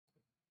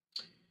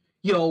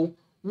Yo,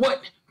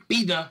 what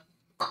be the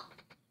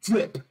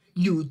drip,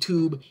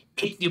 YouTube?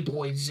 It's your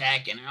boy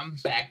Zack, and I'm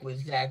back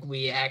with Zack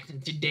Reacks.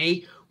 And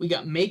today we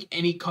got Make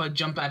Any Card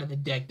Jump Out of the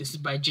Deck. This is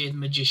by Jay the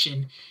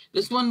Magician.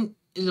 This one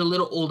is a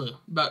little older,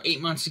 about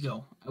 8 months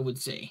ago, I would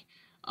say.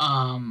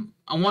 I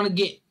want to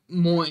get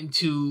more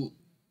into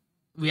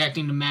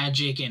reacting to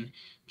Magic and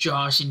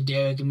Josh and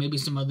Derek and maybe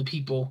some other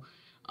people.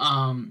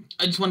 I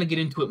just want to get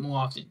into it more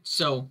often.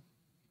 So,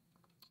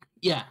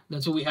 yeah,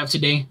 that's what we have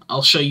today.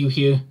 I'll show you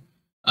here.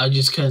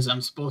 Just because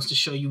I'm supposed to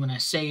show you when I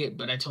say it,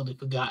 but I totally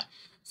forgot.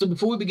 So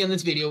before we begin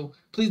this video,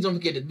 please don't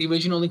forget that the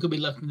original link will be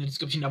left in the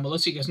description down below,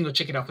 so you guys can go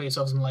check it out for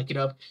yourselves and like it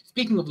up.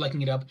 Speaking of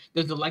liking it up,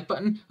 there's a like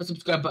button, a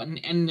subscribe button,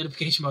 and a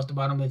notification bar at the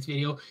bottom of this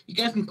video. You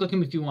guys can click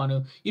them if you want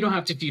to. You don't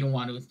have to if you don't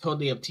want to. It's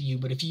totally up to you.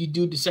 But if you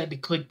do decide to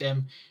click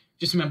them,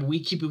 just remember, we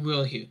keep it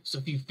real here. So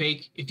if you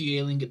fake, if you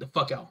alien, get the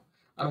fuck out.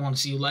 I don't want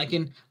to see you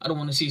liking, I don't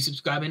want to see you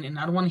subscribing, and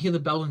I don't want to hear the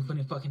bell ring from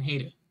your fucking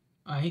hater.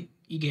 Alright?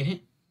 You get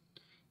it?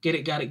 Get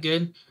it? Got it?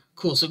 Good?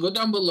 Cool. So go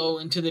down below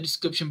into the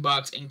description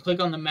box and click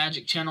on the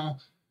Magic channel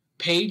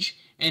page,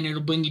 and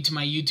it'll bring you to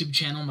my YouTube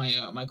channel,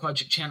 my card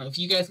trick channel. If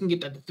you guys can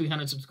get that to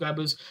 300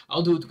 subscribers,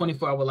 I'll do a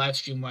 24-hour live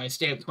stream where I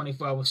stay up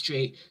 24 hours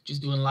straight,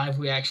 just doing live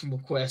reaction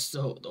requests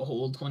the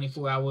whole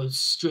 24 hours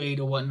straight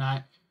or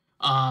whatnot.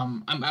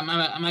 I'm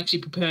actually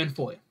preparing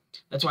for it.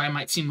 That's why I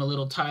might seem a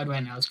little tired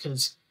right now. It's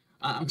because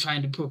I'm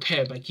trying to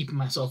prepare by keeping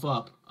myself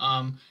up.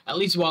 At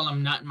least while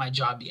I'm not in my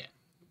job yet.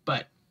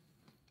 But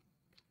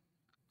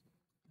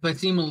if I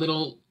seem a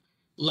little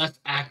less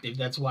active,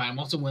 that's why. I'm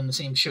also wearing the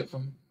same shirt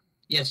from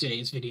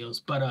yesterday's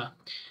videos, but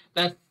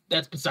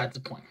that's besides the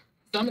point.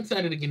 So I'm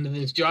excited to get into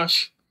this.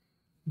 Josh,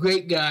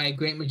 great guy,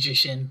 great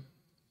magician,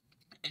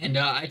 and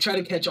I try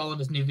to catch all of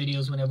his new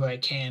videos whenever I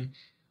can.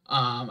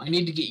 I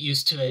need to get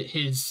used to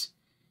his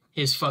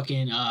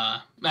fucking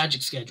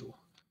Magic schedule.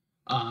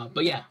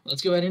 But yeah,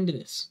 let's go right into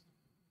this.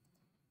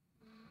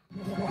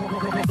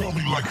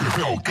 Like a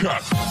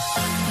Hellcat.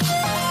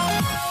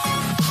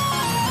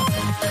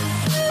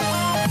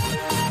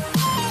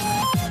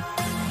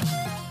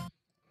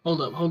 Hold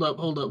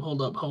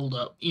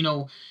up. You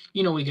know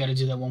we gotta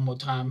do that one more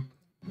time.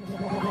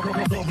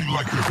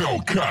 Like a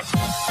Hellcat.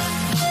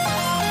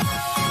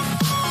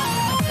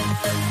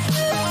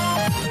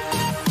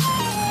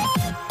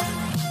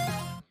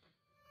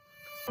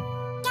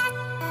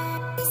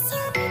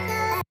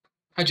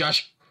 Hi,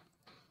 Josh.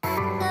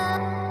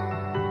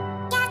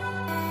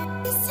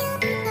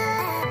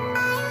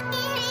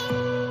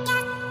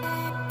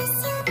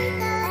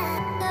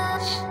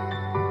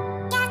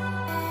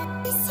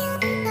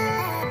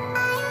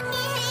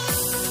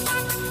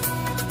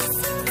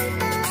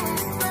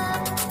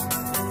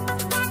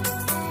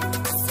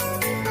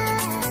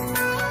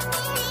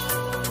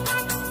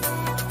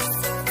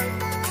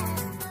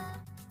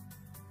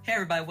 Hey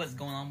everybody, what's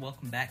going on?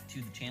 Welcome back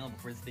to the channel.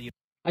 Before this video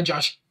Hi,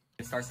 Josh.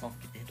 starts off,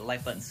 hit the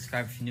like button,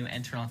 subscribe if you're new,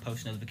 and turn on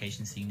post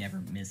notifications so you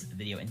never miss a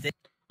video. And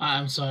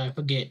I'm sorry, I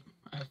forget.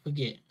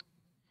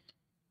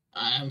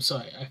 I'm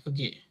sorry, I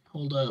forget.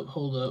 Hold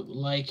up.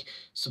 Like,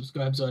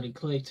 subscribe's already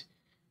clicked.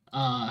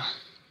 I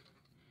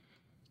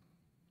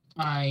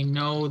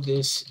know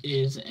this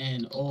is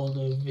an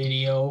older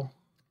video,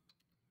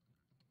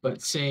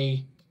 but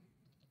say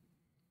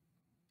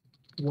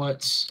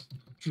what's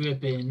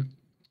dripping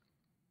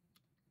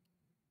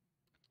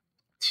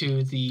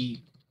to the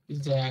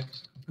Zack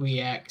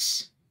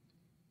Reacks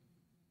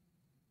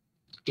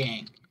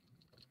gang.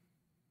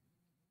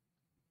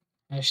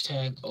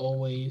 Hashtag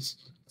always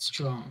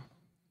strong.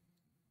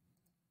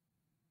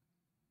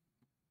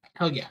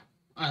 Hell yeah.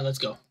 Alright, let's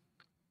go.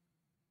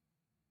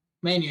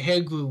 Man, your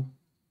hair grew.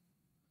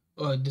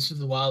 Or this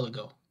was a while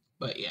ago.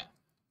 But yeah.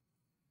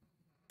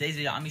 today's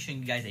video, I'm going to be showing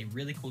you guys a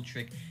really cool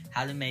trick,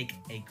 how to make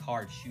a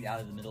card shoot out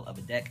of the middle of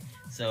a deck.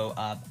 So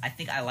I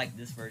think I like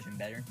this version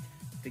better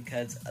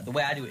because the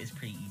way I do it is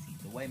pretty easy.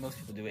 The way most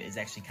people do it is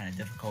actually kind of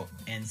difficult,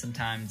 and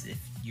sometimes if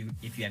you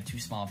have too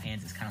small of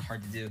hands, it's kind of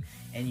hard to do,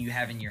 and you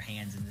have in your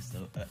hands in just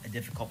a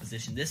difficult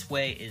position. This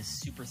way is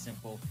super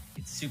simple,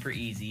 it's super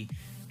easy,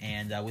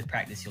 and with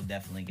practice you'll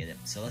definitely get it.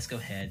 So let's go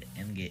ahead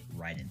and get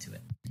right into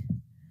it.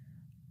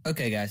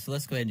 Okay guys, so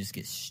let's go ahead and just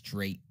get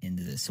straight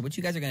into this. So what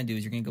you guys are going to do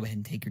is you're going to go ahead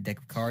and take your deck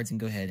of cards and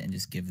go ahead and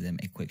just give them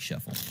a quick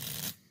shuffle.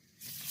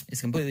 It's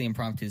completely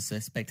impromptu, so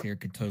a spectator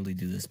could totally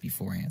do this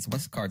beforehand. So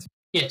once the cards...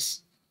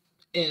 Yes.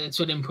 That's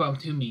what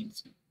impromptu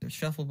means. They're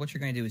shuffled. What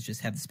you're going to do is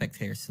just have the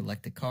spectator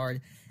select a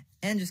card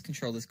and just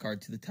control this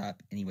card to the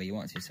top any way you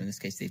want to. So in this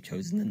case, they've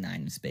chosen the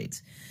 9 of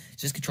spades.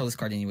 Just control this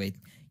card any way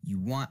you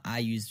want. I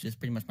use just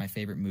pretty much my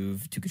favorite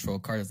move to control a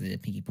card. As I did a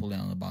pinky pull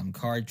down on the bottom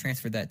card.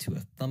 Transfer that to a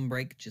thumb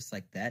break, just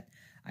like that.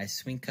 I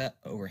swing cut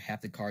over half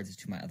the cards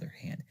to my other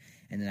hand.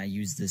 And then I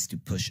use this to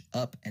push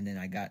up. And then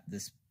I got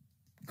this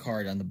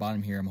card on the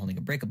bottom here. I'm holding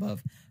a break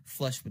above,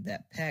 flush with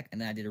that pack. And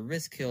then I did a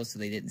risk kill so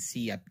they didn't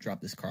see I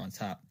dropped this card on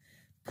top.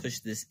 Push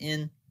this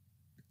in,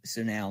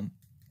 so now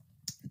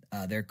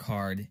their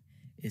card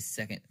is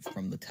second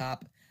from the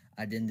top.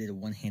 I then did a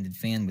one-handed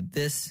fan with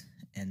this,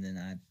 and then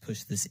I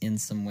push this in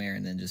somewhere,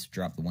 and then just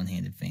drop the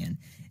one-handed fan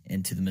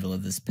into the middle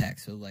of this pack.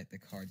 So like the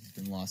card has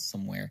been lost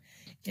somewhere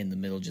in the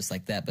middle just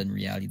like that, but in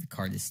reality the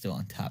card is still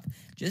on top.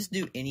 Just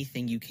do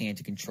anything you can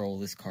to control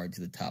this card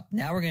to the top.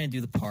 Now we're going to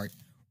do the part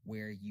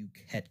where you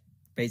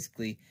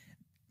basically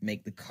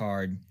make the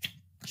card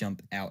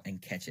jump out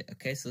and catch it.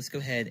 Okay, so let's go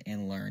ahead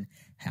and learn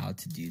how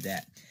to do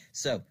that.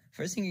 So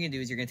first thing you're going to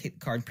do is you're going to take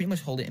the card and pretty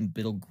much hold it in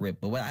middle grip.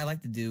 But what I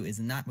like to do is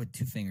not with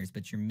 2 fingers,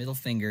 but your middle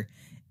finger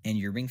and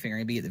your ring finger are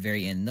going to be at the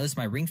very end. Notice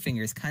my ring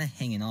finger is kind of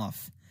hanging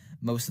off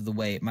most of the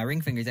way. My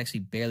ring finger is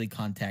actually barely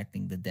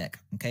contacting the deck.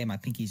 Okay, my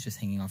pinky is just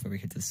hanging off over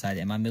here to the side,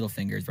 and my middle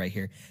finger is right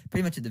here,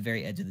 pretty much at the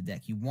very edge of the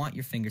deck. You want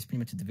your fingers pretty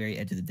much at the very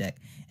edge of the deck.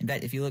 In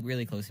fact, if you look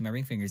really closely, my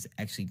ring finger is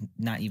actually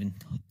not even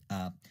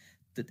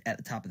at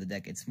the top of the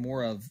deck. It's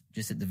more of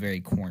just at the very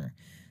corner.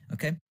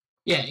 Okay?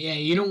 Yeah,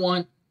 you don't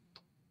want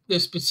the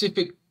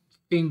specific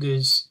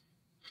fingers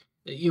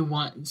that you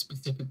want in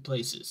specific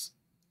places,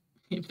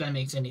 if that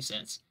makes any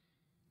sense.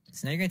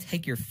 So now you're going to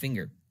take your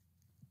finger,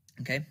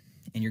 okay,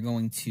 and you're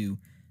going to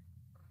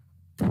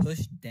push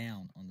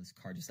down on this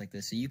card just like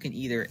this. So you can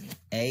either,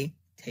 A,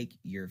 take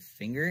your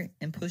finger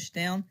and push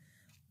down,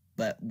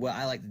 but what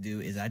I like to do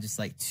is I just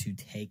like to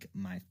take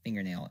my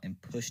fingernail and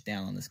push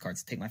down on this card.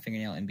 So take my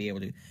fingernail and be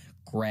able to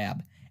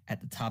grab at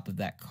the top of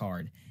that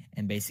card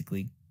and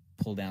basically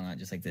pull down on it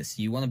just like this.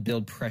 So you want to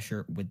build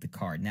pressure with the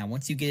card. Now,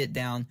 once you get it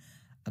down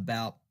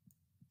about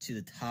to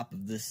the top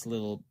of this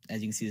little,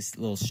 as you can see, this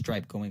little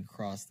stripe going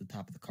across the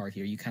top of the card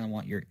here, you kind of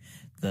want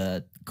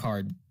the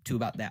card to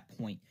about that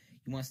point.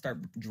 You want to start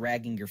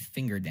dragging your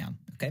finger down,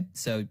 okay?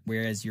 So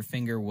whereas your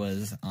finger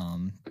was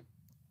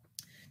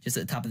just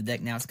at the top of the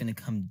deck, now it's going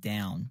to come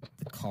down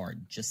the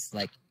card, just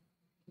like...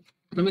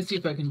 Let me see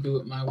if I can do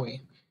it my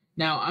way.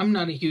 Now, I'm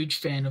not a huge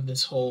fan of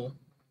this whole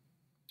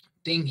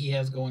thing he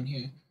has going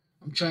here.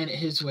 I'm trying it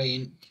his way,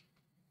 and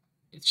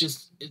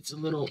it's a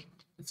little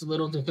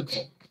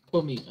difficult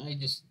for me.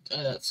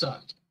 That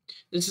sucked.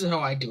 This is how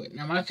I do it.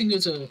 Now, my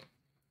fingers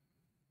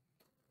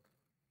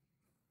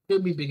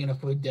should be big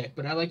enough for a deck,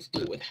 but I like to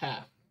do it with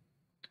half.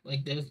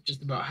 Like this,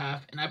 just about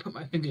half. And I put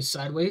my fingers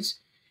sideways,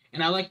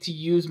 and I like to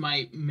use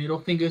my middle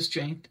finger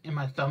strength and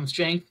my thumb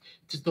strength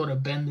to sort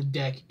of bend the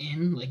deck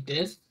in like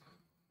this.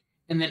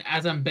 And then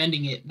as I'm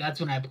bending it,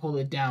 that's when I pull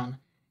it down.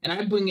 And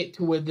I bring it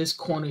to where this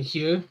corner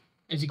here,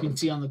 as you can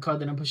see on the card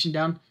that I'm pushing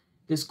down,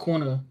 this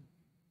corner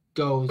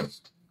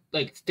goes,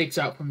 like, sticks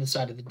out from the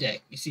side of the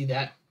deck. You see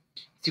that?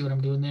 See what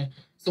I'm doing there?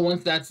 So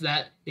once that's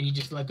that, then you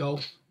just let go,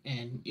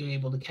 and you're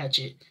able to catch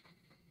it.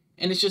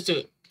 And it's just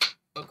a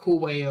cool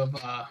way of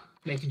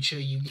making sure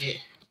you get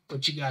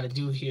what you got to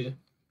do here.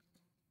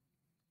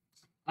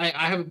 I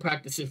haven't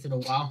practiced this in a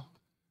while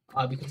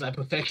because I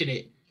perfected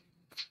it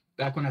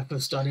back when I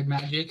first started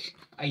Magic.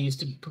 I used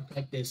to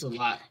perfect this a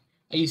lot.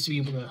 I used to be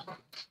able to...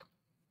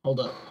 Hold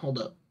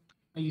up.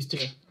 I used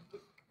to...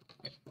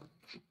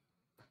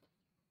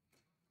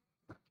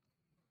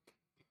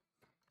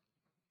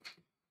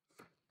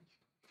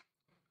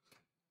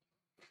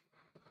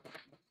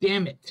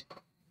 Damn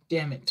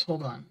it.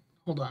 Hold on.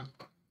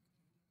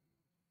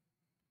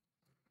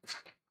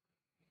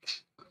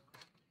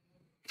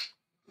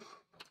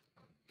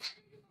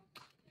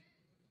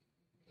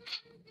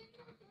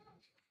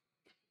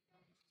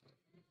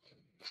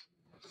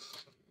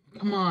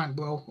 Come on,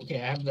 bro. Okay,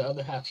 I have the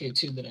other half here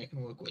too that I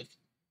can work with.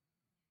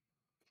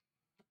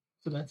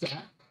 So that's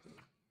that.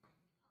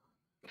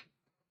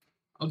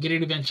 I'll get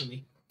it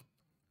eventually.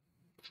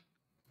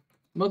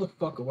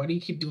 Motherfucker, why do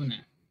you keep doing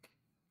that?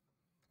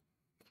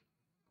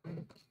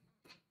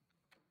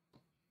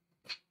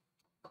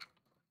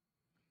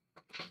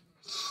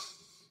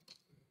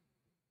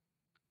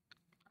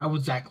 I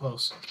was that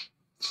close.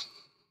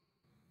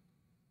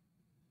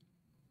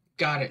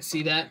 Got it.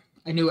 See that?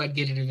 I knew I'd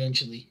get it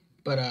eventually.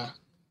 But I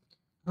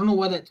don't know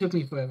why that took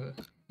me forever.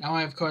 Now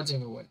I have cards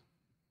everywhere.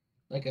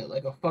 Like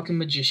a fucking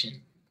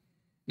magician.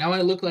 Now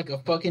I look like a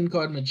fucking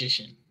card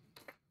magician.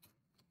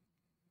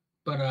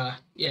 But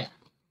yeah.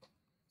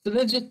 So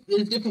there's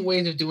different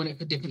ways of doing it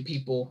for different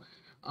people.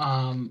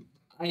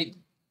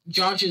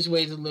 Josh's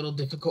way is a little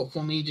difficult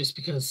for me just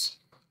because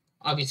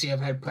obviously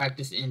I've had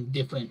practice in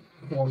different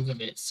forms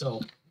of it.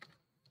 So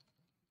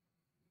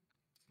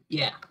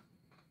yeah.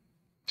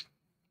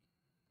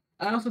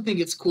 I also think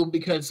it's cool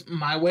because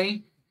my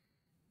way.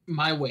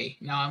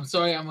 Now, I'm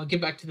sorry, I'm going to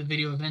get back to the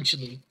video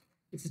eventually.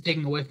 This is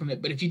taking away from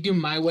it. But if you do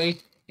my way,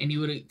 and you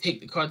would have take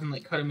the cards and,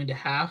 like, cut them into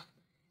half,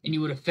 and you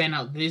would have fan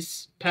out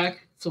this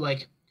pack. So,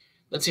 like,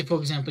 let's say, for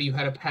example, you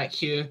had a pack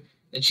here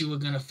that you were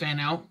going to fan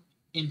out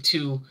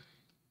into,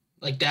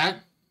 like that.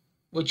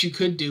 What you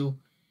could do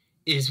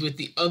is with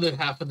the other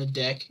half of the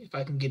deck, if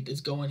I can get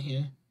this going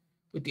here,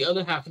 with the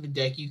other half of the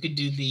deck, you could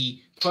do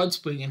the card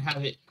spring and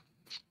have it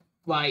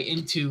fly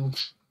into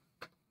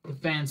the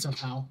fan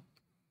somehow.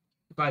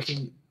 If I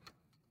can...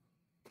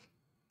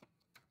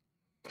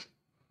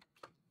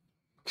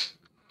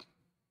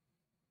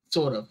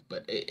 Sort of,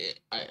 but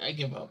I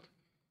give up.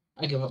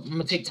 I'm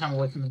gonna take time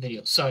away from the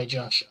video. Sorry,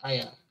 Josh.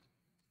 I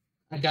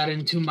got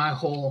into my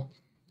whole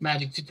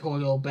Magic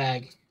tutorial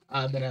bag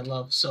that I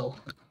love. So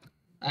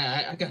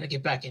I gotta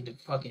get back into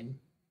fucking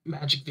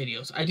Magic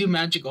videos. I do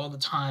Magic all the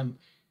time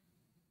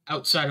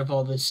outside of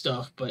all this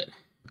stuff, but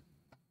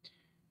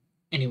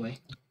anyway.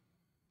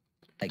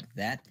 Like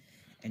that.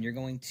 And you're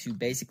going to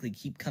basically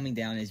keep coming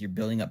down as you're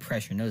building up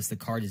pressure. Notice the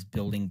card is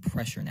building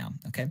pressure now,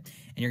 okay? And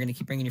you're going to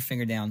keep bringing your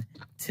finger down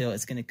till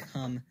it's going to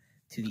come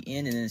to the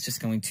end, and then it's just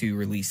going to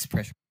release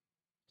pressure.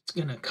 It's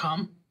going to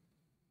come.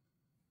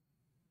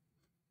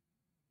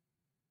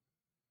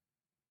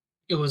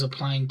 It was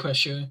applying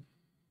pressure,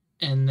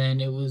 and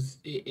then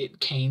it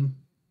came.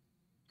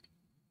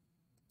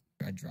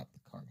 I dropped the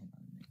card.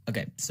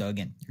 Okay, so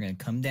again, you're going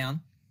to come down,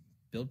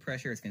 build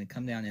pressure, it's going to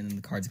come down, and then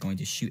the card's going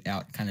to shoot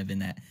out kind of in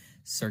that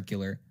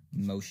circular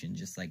motion,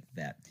 just like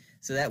that.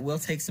 So that will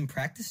take some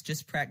practice.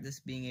 Just practice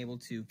being able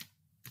to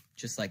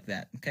just like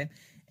that, okay?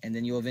 And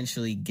then you'll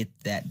eventually get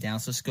that down.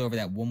 So let's go over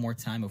that one more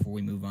time before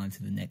we move on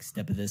to the next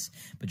step of this.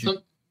 But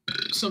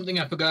something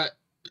I forgot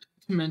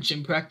to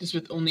mention, practice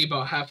with only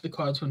about half the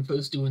cards when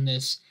first doing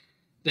this.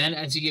 Then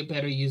as you get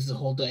better, use the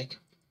whole deck.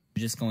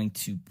 You're just going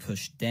to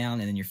push down,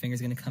 and then your finger's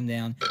going to come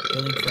down,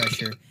 building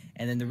pressure.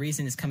 And then the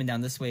reason it's coming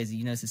down this way is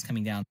you notice it's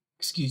coming down.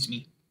 Excuse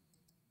me.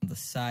 On the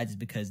sides is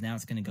because now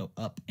it's going to go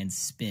up and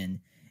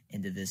spin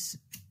into this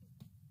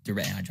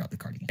direct. I dropped the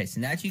card again. Okay, so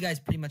now that you guys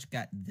pretty much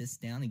got this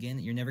down, again,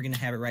 you're never going to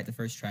have it right the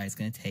first try. It's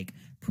going to take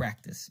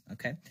practice,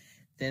 okay?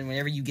 Then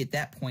whenever you get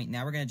that point,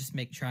 now we're going to just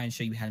try and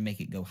show you how to make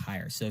it go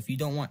higher. So if you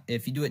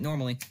do it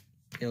normally,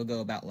 it'll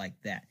go about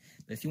like that.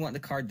 But if you want the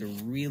card to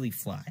really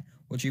fly,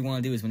 what you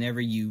want to do is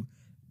whenever you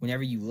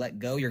let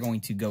go, you're going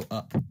to go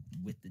up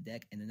with the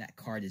deck, and then that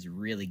card is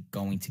really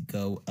going to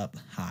go up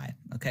high,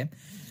 okay?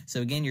 So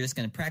again, you're just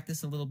going to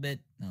practice a little bit.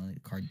 I'll let the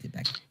card get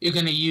back. You're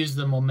going to use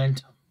the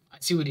momentum. I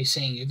see what he's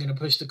saying. You're going to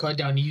push the card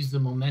down and use the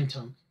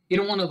momentum. You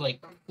don't want to,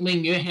 like,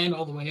 fling your hand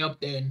all the way up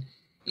there and,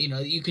 you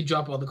know, you could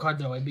drop all the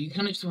cards that way, but you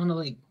kind of just want to,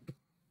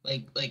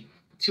 like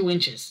 2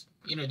 inches,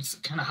 you know,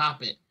 just kind of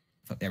hop it.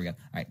 There we go. All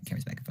right,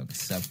 camera's back in focus.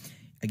 So,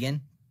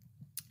 again,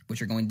 what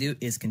you're going to do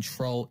is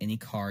control any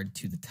card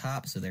to the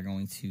top. So they're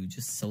going to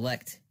just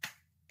select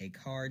a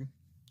card,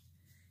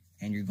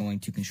 and you're going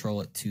to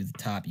control it to the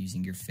top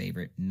using your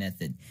favorite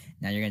method.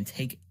 Now you're going to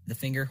take the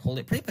finger, hold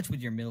it pretty much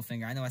with your middle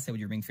finger. I know I said with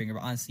your ring finger,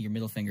 but honestly your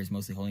middle finger is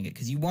mostly holding it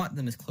because you want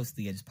them as close to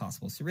the edge as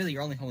possible. So really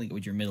you're only holding it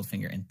with your middle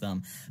finger and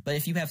thumb. But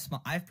if you have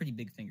I have pretty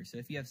big fingers, so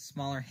if you have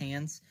smaller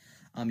hands,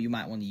 you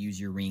might want to use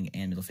your ring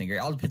and middle finger. It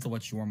all depends on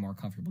what you're more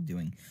comfortable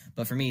doing.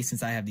 But for me,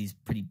 since I have these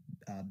pretty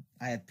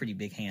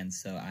big hands,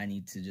 so I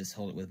need to just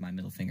hold it with my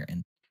middle finger.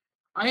 And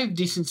I have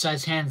decent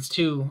sized hands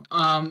too.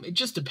 It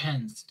just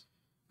depends.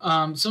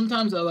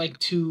 Sometimes I like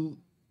to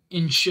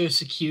ensure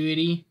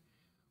security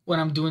when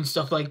I'm doing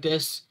stuff like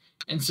this.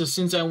 And so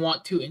since I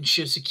want to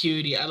ensure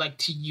security, I like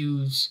to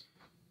use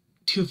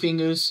 2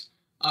 fingers,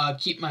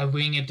 keep my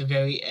ring at the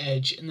very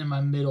edge, and then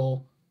my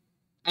middle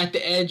at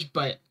the edge,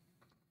 but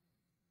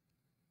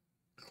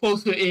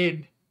closer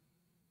in.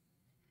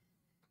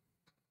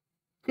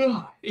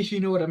 God, if you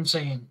know what I'm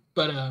saying.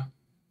 But,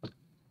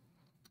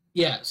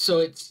 yeah, so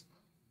it's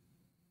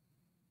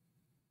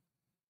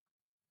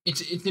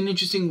an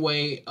interesting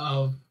way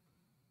of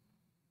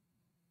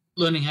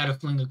learning how to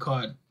fling a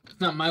card.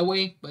 It's not my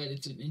way, but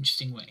it's an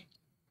interesting way.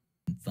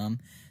 Thumb.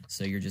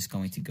 So you're just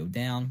going to go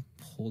down,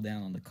 pull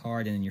down on the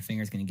card, and then your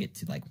finger's going to get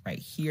to like right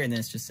here, and then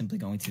it's just simply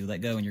going to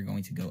let go, and you're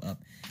going to go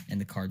up,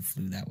 and the card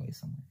flew that way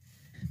somewhere.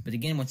 But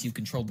again, once you've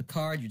controlled the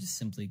card, you're just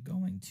simply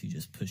going to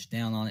just push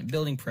down on it,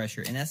 building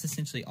pressure, and that's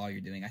essentially all you're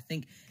doing. I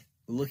think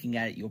looking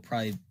at it,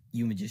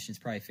 you magicians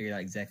probably figured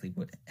out exactly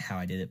how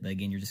I did it. But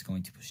again, you're just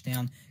going to push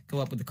down, go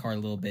up with the card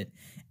a little bit,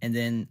 and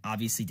then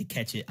obviously to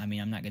catch it, I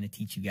mean, I'm not going to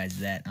teach you guys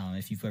that.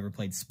 If you've ever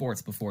played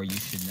sports before, you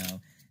should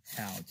know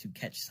how to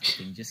catch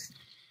something.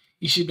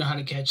 You should know how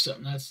to catch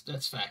something.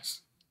 That's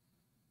facts.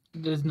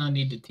 There's no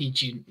need to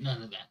teach you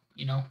none of that,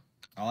 you know?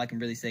 All I can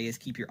really say is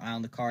keep your eye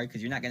on the card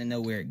because you're not going to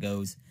know where it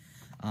goes.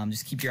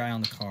 Just keep your eye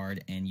on the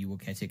card and you will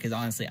catch it. Because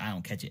honestly, I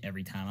don't catch it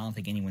every time. I don't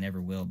think anyone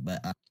ever will.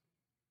 But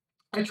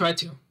I try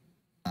to.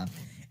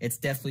 It's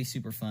definitely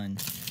super fun.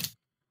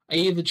 I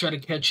either try to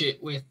catch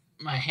it with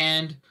my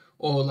hand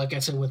or, like I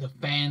said, with a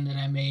fan that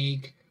I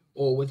make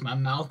or with my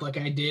mouth like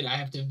I did. I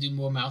have to do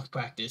more mouth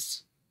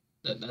practice.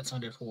 That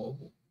sounded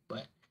horrible,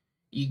 but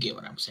you get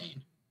what I'm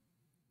saying.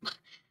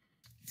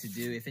 To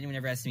do, if anyone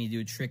ever asks me to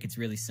do a trick, it's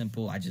really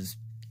simple. I just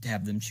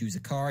have them choose a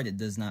card. It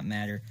does not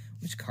matter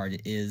which card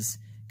it is.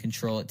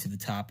 Control it to the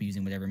top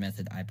using whatever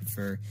method I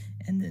prefer,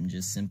 and then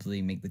just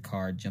simply make the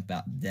card jump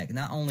out the deck.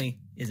 Not only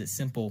is it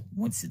simple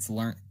once it's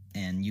learnt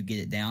and you get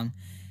it down,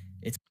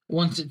 it's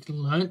once it's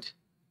learnt.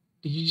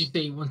 Did you just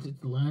say once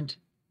it's learnt?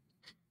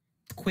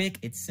 Quick,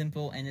 it's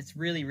simple, and it's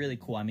really, really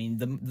cool. I mean,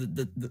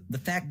 the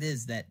fact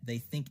is that they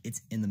think it's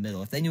in the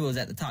middle. If they knew it was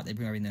at the top,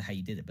 they'd already know how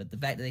you did it. But the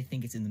fact that they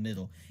think it's in the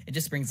middle, it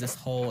just brings this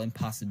whole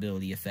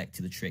impossibility effect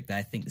to the trick that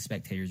I think the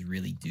spectators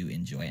really do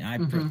enjoy. And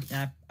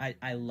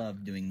I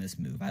love doing this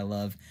move. I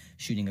love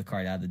shooting a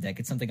card out of the deck.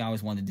 It's something I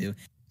always wanted to do.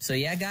 So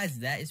yeah, guys,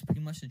 that is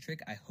pretty much the trick.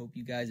 I hope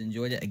you guys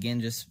enjoyed it.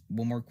 Again, just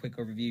one more quick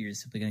overview. You're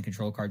simply going to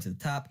control a card to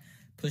the top,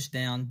 push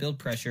down, build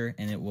pressure,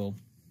 and it will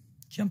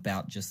jump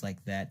out just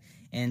like that.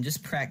 And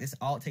just practice.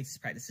 All it takes is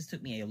practice. This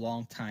took me a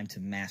long time to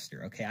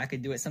master, okay? I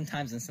could do it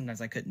sometimes, and sometimes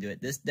I couldn't do it.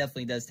 This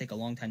definitely does take a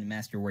long time to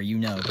master, where you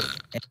know.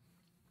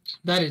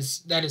 That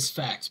is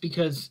facts,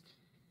 because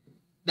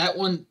that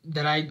one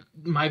that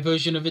my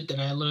version of it that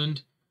I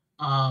learned,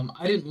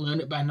 I didn't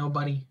learn it by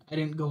nobody. I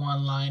didn't go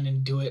online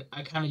and do it.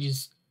 I kind of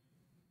just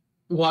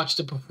watched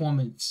the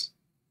performance,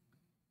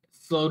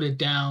 slowed it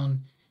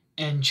down,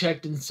 and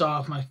checked and saw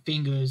if my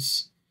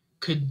fingers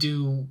could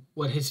do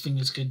what his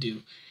fingers could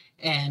do.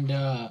 And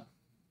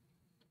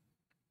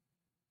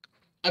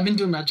I've been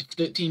doing magic for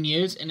 13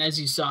 years, and as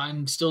you saw,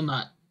 I'm still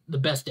not the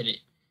best at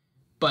it.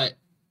 But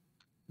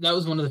that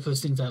was one of the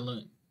first things I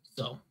learned.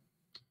 So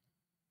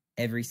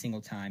every single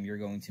time you're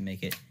going to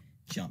make it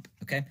jump,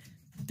 okay?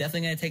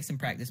 Definitely going to take some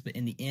practice, but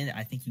in the end,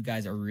 I think you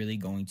guys are really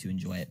going to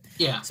enjoy it.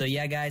 Yeah. So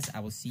yeah, guys, I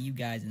will see you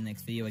guys in the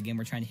next video. Again,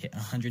 we're trying to hit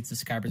 100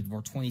 subscribers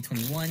before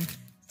 2021.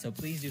 So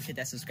please do hit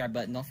that subscribe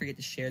button. Don't forget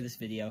to share this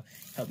video.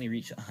 Help me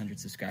reach 100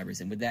 subscribers.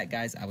 And with that,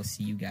 guys, I will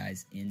see you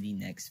guys in the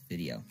next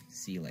video.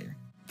 See you later.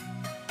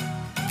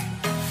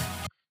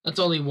 That's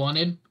all he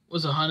wanted,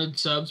 was 100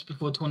 subs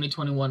before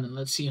 2021, and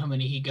let's see how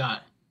many he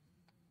got.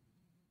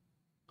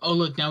 Oh,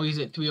 look, now he's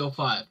at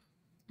 305.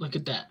 Look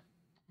at that.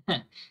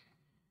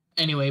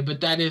 Anyway,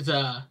 but that is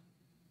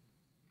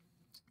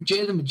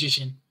Jay the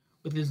Magician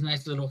with his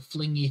nice little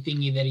flingy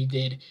thingy that he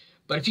did.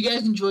 But if you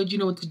guys enjoyed, you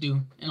know what to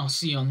do, and I'll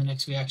see you on the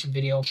next reaction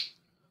video.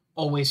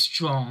 Always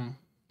strong.